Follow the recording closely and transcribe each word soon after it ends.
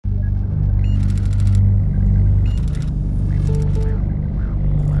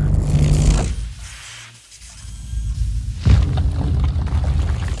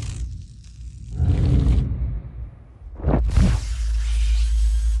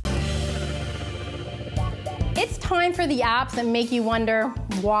It's time for the apps that make you wonder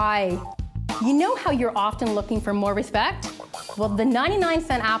why. You know how you're often looking for more respect? Well, the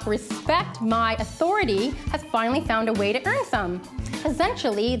 99-cent app Respect My Authority has finally found a way to earn some.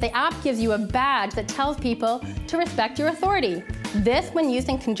 Essentially, the app gives you a badge that tells people to respect your authority. This, when used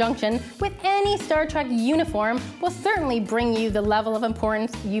in conjunction with any Star Trek uniform, will certainly bring you the level of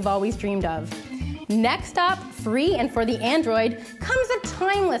importance you've always dreamed of. Next up, free and for the Android, comes a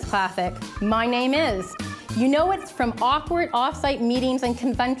timeless classic, My Name Is. You know it's from awkward off-site meetings and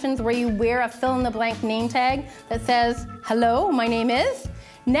conventions where you wear a fill-in-the-blank name tag that says, "Hello, my name is."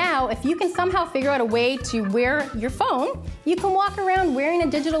 Now, if you can somehow figure out a way to wear your phone, you can walk around wearing a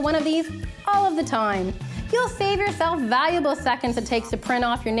digital one of these all of the time. You'll save yourself valuable seconds it takes to print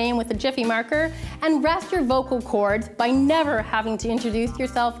off your name with a Jiffy marker and rest your vocal cords by never having to introduce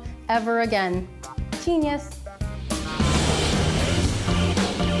yourself ever again. Genius.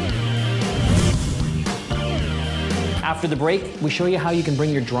 After the break, we show you how you can bring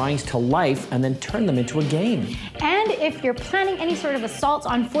your drawings to life and then turn them into a game. And if you're planning any sort of assaults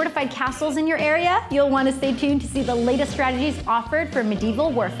on fortified castles in your area, you'll want to stay tuned to see the latest strategies offered for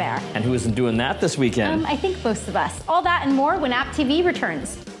medieval warfare. And who isn't doing that this weekend? I think most of us. All that and more when AppTV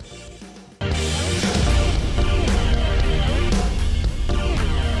returns.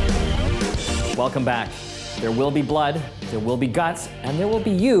 Welcome back. There will be blood, there will be guts, and there will be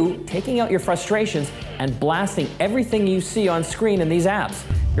you taking out your frustrations and blasting everything you see on screen in these apps.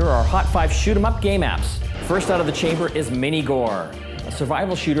 Here are our Hot 5 shoot-'em-up game apps. First out of the chamber is Mini-Gore. A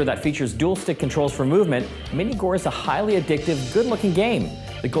survival shooter that features dual-stick controls for movement, Mini-Gore is a highly addictive, good-looking game.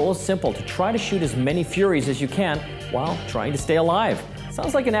 The goal is simple, to try to shoot as many Furies as you can while trying to stay alive.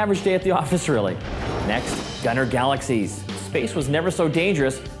 Sounds like an average day at the office, really. Next, Gunner Galaxies. Space was never so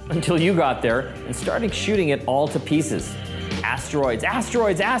dangerous until you got there and started shooting it all to pieces. Asteroids,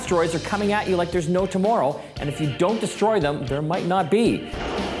 asteroids, asteroids are coming at you like there's no tomorrow, and if you don't destroy them, there might not be.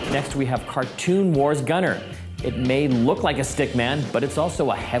 Next, we have Cartoon Wars Gunner. It may look like a stickman, but it's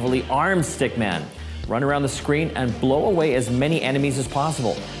also a heavily armed stickman. Run around the screen and blow away as many enemies as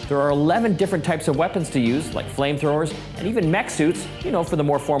possible. There are 11 different types of weapons to use, like flamethrowers and even mech suits, for the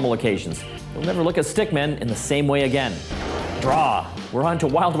more formal occasions. You'll never look at stickmen in the same way again. Draw. We're on to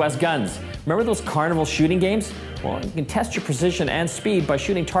Wild West Guns. Remember those carnival shooting games? Well, you can test your precision and speed by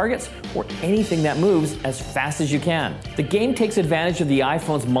shooting targets or anything that moves as fast as you can. The game takes advantage of the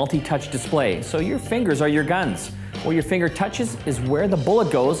iPhone's multi-touch display, so your fingers are your guns. Where your finger touches is where the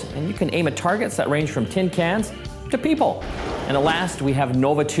bullet goes, and you can aim at targets that range from tin cans to people. And at last, we have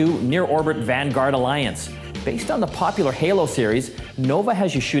N.O.V.A 2 Near Orbit Vanguard Alliance. Based on the popular Halo series, N.O.V.A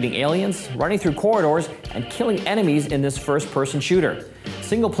has you shooting aliens, running through corridors, and killing enemies in this first-person shooter.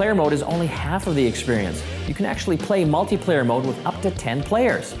 Single-player mode is only half of the experience. You can actually play multiplayer mode with up to 10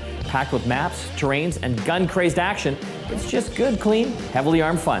 players. Packed with maps, terrains, and gun-crazed action, it's just good, clean, heavily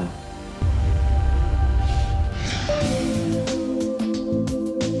armed fun.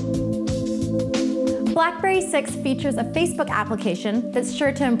 BlackBerry 6 features a Facebook application that's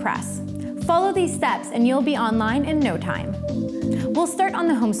sure to impress. Follow these steps and you'll be online in no time. We'll start on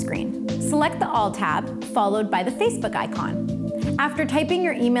the home screen. Select the All tab, followed by the Facebook icon. After typing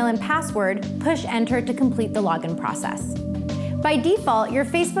your email and password, push Enter to complete the login process. By default, your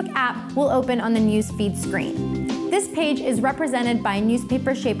Facebook app will open on the newsfeed screen. This page is represented by a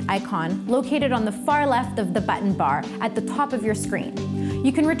newspaper-shaped icon located on the far left of the button bar at the top of your screen.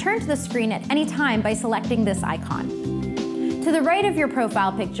 You can return to the screen at any time by selecting this icon. To the right of your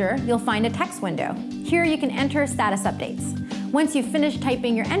profile picture, you'll find a text window. Here you can enter status updates. Once you've finished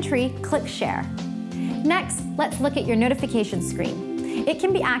typing your entry, click Share. Next, let's look at your notification screen. It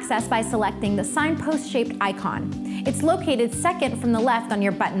can be accessed by selecting the signpost-shaped icon. It's located second from the left on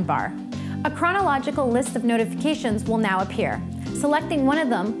your button bar. A chronological list of notifications will now appear. Selecting one of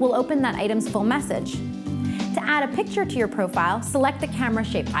them will open that item's full message. To add a picture to your profile, select the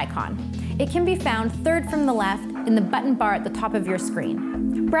camera-shaped icon. It can be found third from the left in the button bar at the top of your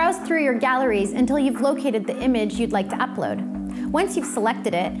screen. Browse through your galleries until you've located the image you'd like to upload. Once you've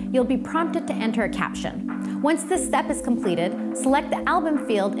selected it, you'll be prompted to enter a caption. Once this step is completed, select the album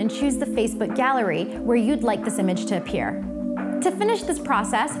field and choose the Facebook gallery where you'd like this image to appear. To finish this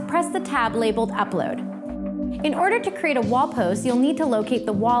process, press the tab labeled Upload. In order to create a wall post, you'll need to locate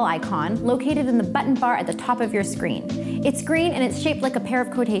the wall icon located in the button bar at the top of your screen. It's green and it's shaped like a pair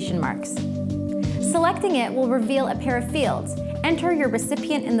of quotation marks. Selecting it will reveal a pair of fields. Enter your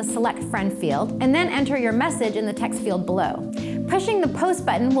recipient in the Select Friend field, and then enter your message in the text field below. Pushing the Post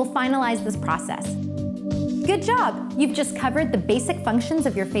button will finalize this process. Good job! You've just covered the basic functions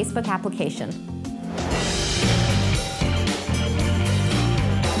of your Facebook application.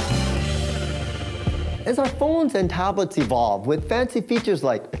 As our phones and tablets evolve with fancy features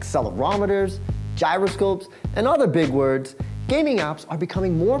like accelerometers, gyroscopes, and other big words, gaming apps are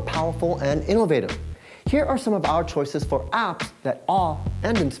becoming more powerful and innovative. Here are some of our choices for apps that awe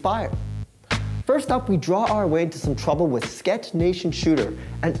and inspire. First up, we draw our way into some trouble with Sketch Nation Shooter,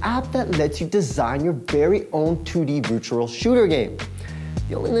 an app that lets you design your very own 2D virtual shooter game.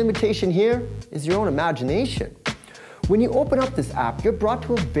 The only limitation here is your own imagination. When you open up this app, you're brought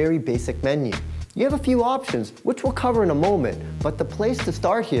to a very basic menu. You have a few options, which we'll cover in a moment, but the place to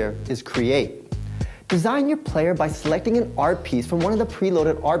start here is Create. Design your player by selecting an art piece from one of the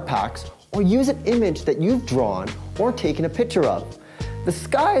preloaded art packs, or use an image that you've drawn or taken a picture of. The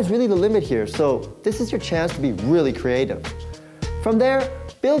sky is really the limit here, so this is your chance to be really creative. From there,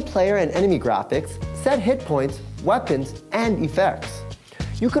 build player and enemy graphics, set hit points, weapons, and effects.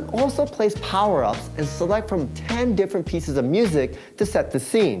 You can also place power-ups and select from 10 different pieces of music to set the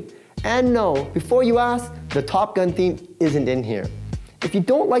scene. And no, before you ask, the Top Gun theme isn't in here. If you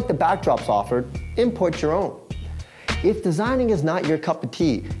don't like the backdrops offered, import your own. If designing is not your cup of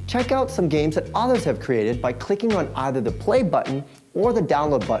tea, check out some games that others have created by clicking on either the play button or the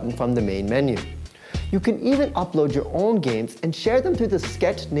download button from the main menu. You can even upload your own games and share them through the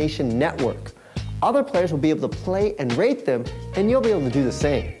Sketch Nation network. Other players will be able to play and rate them, and you'll be able to do the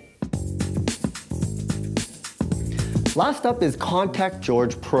same. Last up is Contact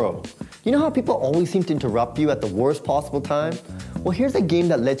George Pro. You know how people always seem to interrupt you at the worst possible time? Well, here's a game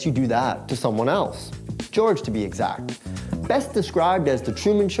that lets you do that to someone else. George, to be exact. Best described as The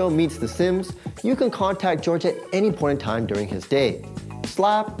Truman Show meets The Sims, you can contact George at any point in time during his day.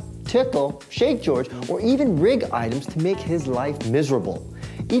 Slap, tickle, shake George, or even rig items to make his life miserable.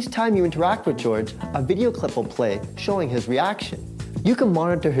 Each time you interact with George, a video clip will play showing his reaction. You can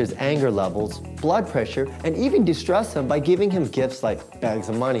monitor his anger levels, blood pressure, and even distress him by giving him gifts like bags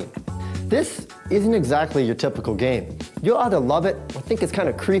of money. This isn't exactly your typical game. You'll either love it or think it's kind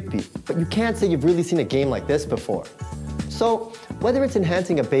of creepy, but you can't say you've really seen a game like this before. So, whether it's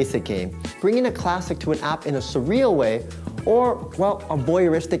enhancing a basic game, bringing a classic to an app in a surreal way, or, well, a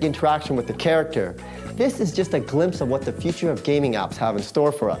voyeuristic interaction with the character, this is just a glimpse of what the future of gaming apps have in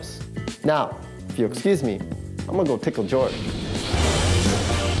store for us. Now, if you'll excuse me, I'm gonna go tickle George.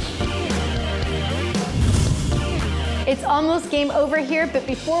 It's almost game over here, but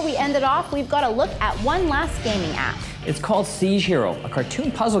before we end it off, we've got to look at one last gaming app. It's called Siege Hero, a cartoon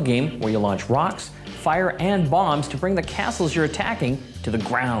puzzle game where you launch rocks, fire, and bombs to bring the castles you're attacking to the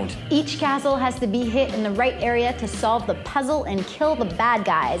ground. Each castle has to be hit in the right area to solve the puzzle and kill the bad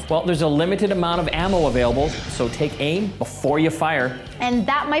guys. Well, there's a limited amount of ammo available, so take aim before you fire. And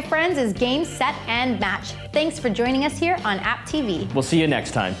that, my friends, is Game, Set, and Match. Thanks for joining us here on AppTV. We'll see you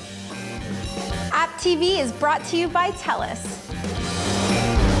next time. AppTV is brought to you by TELUS.